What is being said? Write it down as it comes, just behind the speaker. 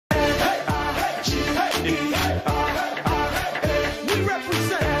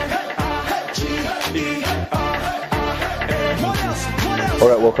All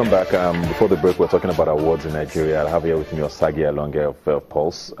right, welcome back. Before the break, we're talking about awards in Nigeria. I have here with me Osagi Alonge of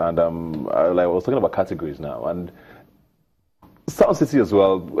Pulse. And I was talking about categories now. And Sound City as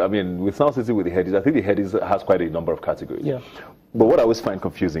well. I mean, with Sound City, with the Headies, I think the Headies has quite a number of categories. Yeah. But what I always find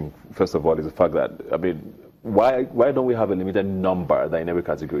confusing, first of all, is the fact that, I mean, why don't we have a limited number that in every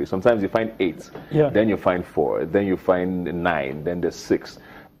category? Sometimes you find 8, then you find 4, then you find 9, then there's 6.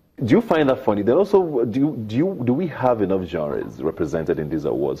 Do you find that funny? Then also, do we have enough genres represented in these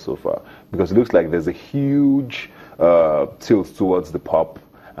awards so far? Because it looks like there's a huge tilt towards the pop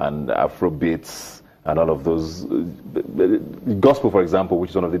and Afrobeats and all of those. Gospel, for example, which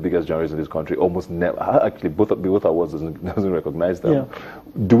is one of the biggest genres in this country, almost never, actually both awards doesn't recognize them. Yeah.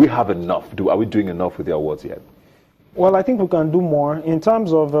 Do we have enough? Are we doing enough with the awards yet? Well, I think we can do more in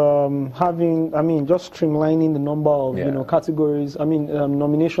terms of just streamlining the number of categories.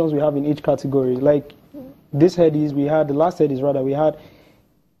 Nominations we have in each category. Like this Headies, the last Headies rather, we had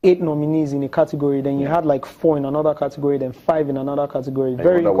 8 nominees in a category. Then you had like 4 in another category, then 5 in another category.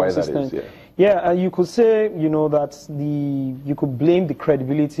 Very inconsistent. And you could say that you could blame the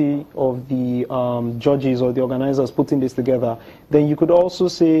credibility of the judges or the organizers putting this together. Then you could also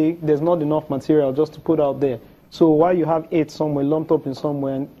say there's not enough material just to put out there. So while you have 8 somewhere lumped up in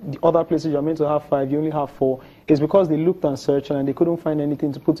somewhere, and the other places you're meant to have 5, you only have 4, it's because they looked and searched and they couldn't find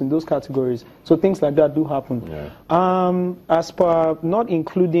anything to put in those categories. So things like that do happen. Yeah. As per not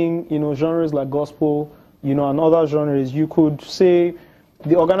including genres like gospel, and other genres, you could say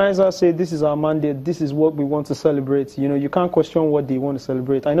the organizers say this is our mandate, this is what we want to celebrate. You can't question what they want to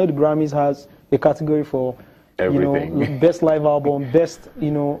celebrate. I know the Grammys has a category for everything. Best live album, best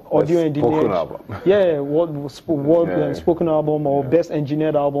audio engineered spoken album. Spoken album or best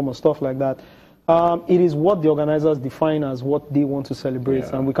engineered album or stuff like that. It is what the organizers define as what they want to celebrate,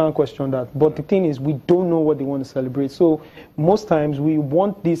 and we can't question that. But the thing is, we don't know what they want to celebrate. So most times we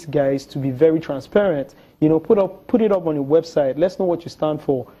want these guys to be very transparent. Put it up on your website. Let's know what you stand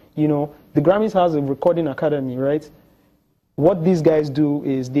for. The Grammys has a recording academy, right? What these guys do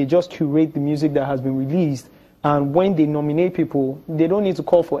is they just curate the music that has been released. And when they nominate people, they don't need to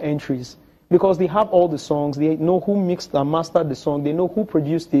call for entries because they have all the songs. They know who mixed and mastered the song. They know who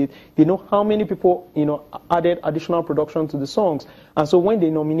produced it. They know how many people, added additional production to the songs. And so when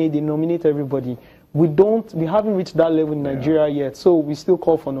they nominate everybody. We haven't reached that level in Nigeria yet, so we still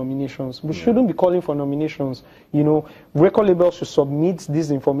call for nominations. We shouldn't be calling for nominations. Record labels should submit this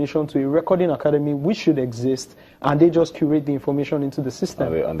information to a recording academy, which should exist, and they just curate the information into the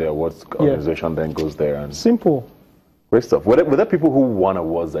system. And the awards organization then goes there. And simple. Great stuff. Were there people who won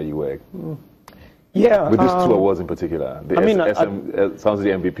awards that you were? Yeah. With these 2 awards in particular, the Sounds of the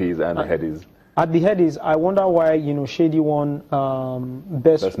MVPs and the Headies. At the Headies, I wonder why Shady won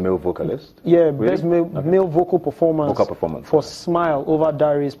best male vocalist. Yeah, best male vocal performance. For Smile over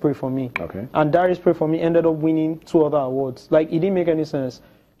Darius Pray For Me. Okay. And Darius Pray For Me ended up winning 2 other awards. Like, it didn't make any sense.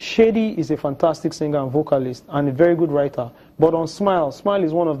 Shady is a fantastic singer and vocalist and a very good writer. But on Smile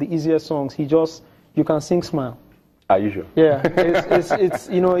is one of the easiest songs. You can sing Smile. Are you sure? Yeah,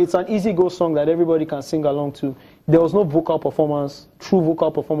 it's an easy go song that everybody can sing along to. There was no true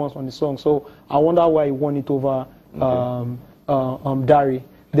vocal performance on the song. So I wonder why he won it over Dari.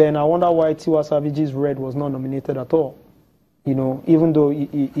 Then I wonder why Tiwa Savage's Red was not nominated at all. Even though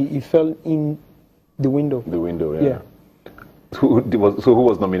he fell in the window. The window, yeah. Who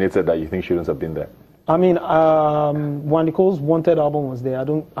was nominated that you think shouldn't have been there? I mean, Waniko's Wanted album was there. I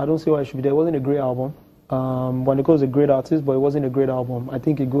don't see why it should be there. It wasn't a great album. Waniko is a great artist, but it wasn't a great album. I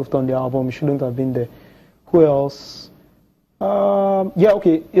think he goofed on the album. It shouldn't have been there. Who else?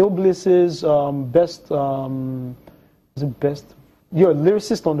 Ill Bliss's best. Was it best?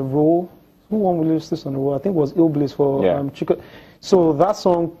 Lyricist on the Roll. Who won with Lyricist on the Roll? I think it was Ill Bliss for Chico. So that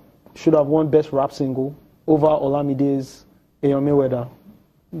song should have won best rap single over Olamide's Eyome Weather.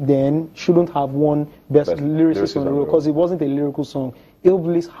 Then shouldn't have won best lyricist on the Roll because it wasn't a lyrical song. Ill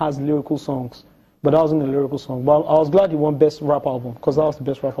Bliss has lyrical songs. But that wasn't a lyrical song. But I was glad he won best rap album because that was the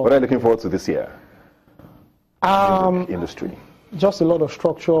best rap album. What are you looking forward to this year? Industry. Just a lot of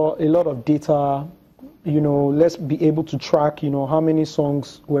structure, a lot of data. Let's be able to track, how many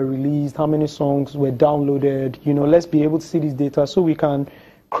songs were released, how many songs were downloaded. Let's be able to see this data so we can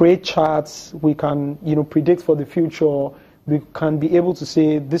create charts. We can, predict for the future. We can be able to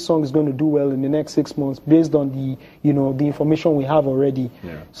say this song is going to do well in the next 6 months based on the, the information we have already.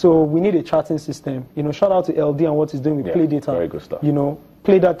 Yeah. So we need a charting system. Shout out to LD and what he's doing with Play Data. Very good stuff.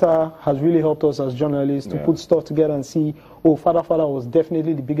 Play Data has really helped us as journalists to put stuff together and see, Father Father was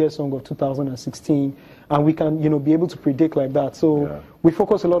definitely the biggest song of 2016, and we can, be able to predict like that. So we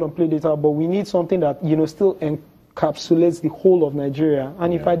focus a lot on Play Data, but we need something that, still encapsulates the whole of Nigeria.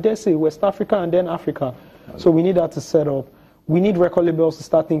 And if I dare say, West Africa and then Africa. So we need that to set up. We need record labels to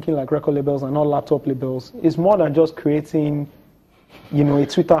start thinking like record labels and not laptop labels. It's more than just creating, a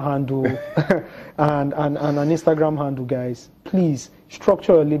Twitter handle and an Instagram handle, guys. Please,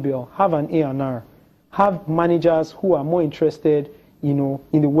 structure a label. Have an A&R. Have managers who are more interested, in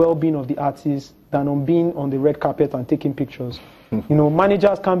the well-being of the artist than on being on the red carpet and taking pictures.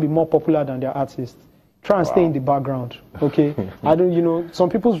 Managers can be more popular than their artists. Try and stay in the background, okay?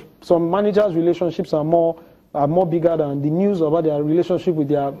 Some managers' relationships are more bigger than the news about their relationship with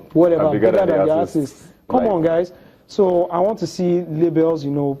their whatever, bigger than their artists. Come on, guys. So I want to see labels,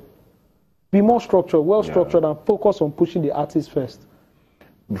 be more structured, well-structured, and focus on pushing the artist first.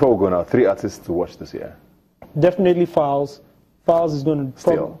 Before we go now, 3 artists to watch this year. Definitely Files. Files is going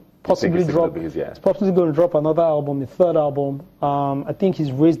to possibly drop. It's possibly going to drop another album, a 3rd album. I think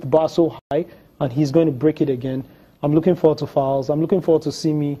he's raised the bar so high, and he's going to break it again. I'm looking forward to Files. I'm looking forward to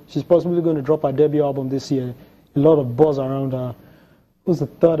Simi. She's possibly going to drop her debut album this year. A lot of buzz around her. Who's the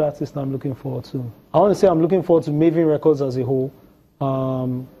 3rd artist I'm looking forward to? I want to say I'm looking forward to Maven Records as a whole.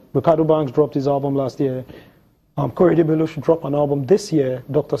 Ricardo Banks dropped his album last year. Corey DeBello should drop an album this year.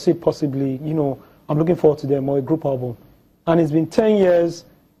 Dr. Sid possibly. I'm looking forward to them, or a group album. And it's been 10 years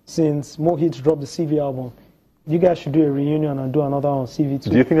since Mohit dropped the CV album. You guys should do a reunion and do another on CV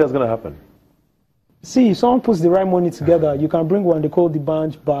too. Do you think that's going to happen? See, if someone puts the right money together, you can bring one they call the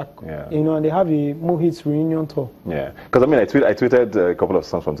band back, and they have a Mohit's reunion tour. Yeah, because I tweeted a couple of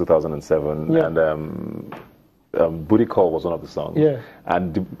songs from 2007, and Booty Call was one of the songs. Yeah.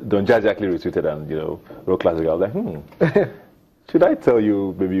 And Don Judge actually retweeted and, wrote classic. I was like, should I tell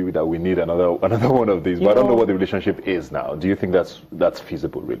you maybe that we need another one of these? But I don't know what the relationship is now. Do you think that's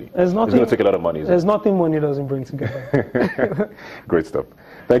feasible, really? It's going to take a lot of money. There's nothing money doesn't bring together. Great stuff.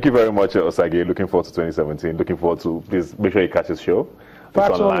 Thank you very much, Osage. Looking forward to 2017. Looking forward to, please make sure you catch his show.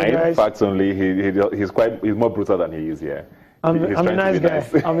 Facts it's online. Only, guys. Facts Only. He's more brutal than he is here. I'm a nice guy.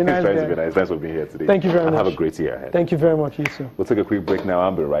 I'm a nice guy. He's trying to be nice. Thanks for being here today. Thank you very much. Have a great year ahead. Thank you very much, you too. We'll take a quick break now.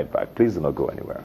 I'll be right back. Please do not go anywhere.